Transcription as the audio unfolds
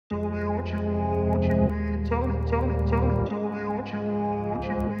Tell me what you want, what you need. Tell me, tell me, tell me. Tell me what you want, what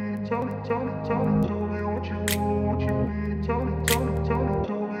you need. Tell me, tell me, tell me. Tell me what you want, what you need. Tell me, tell me, tell me.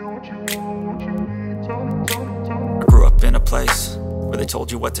 Tell me what you want, what you need. Tell me, tell me, tell me. I grew up in a place where they told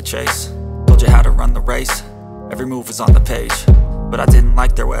you what to chase, told you how to run the race. Every move was on the page, but I didn't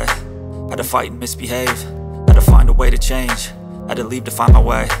like their way. Had to fight and misbehave, had to find a way to change, had to leave to find my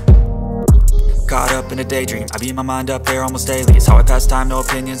way. Caught up in a daydream, I beat my mind up there almost daily. It's how I pass time, no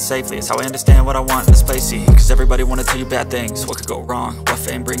opinions safely. It's how I understand what I want in this place, see. Cause everybody wanna tell you bad things, what could go wrong, what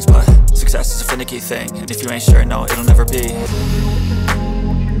fame brings. But success is a finicky thing, and if you ain't sure, no, it'll never be.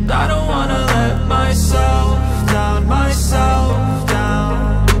 I don't wanna let myself down, myself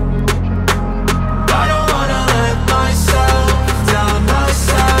down. I don't wanna let myself down,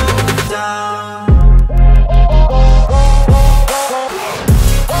 myself down.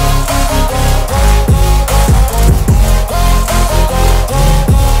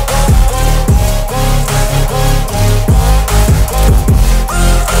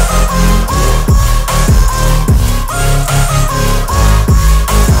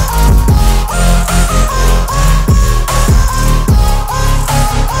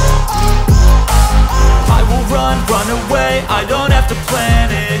 I don't have to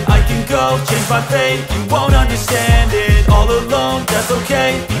plan it, I can go change my fate. You won't understand it, all alone, that's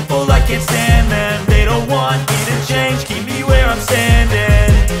okay. People I can't stand them, they don't want me to change. Keep me where I'm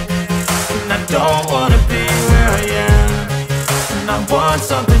standing, and I don't wanna be where I am. And I want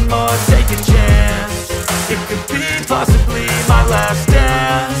something more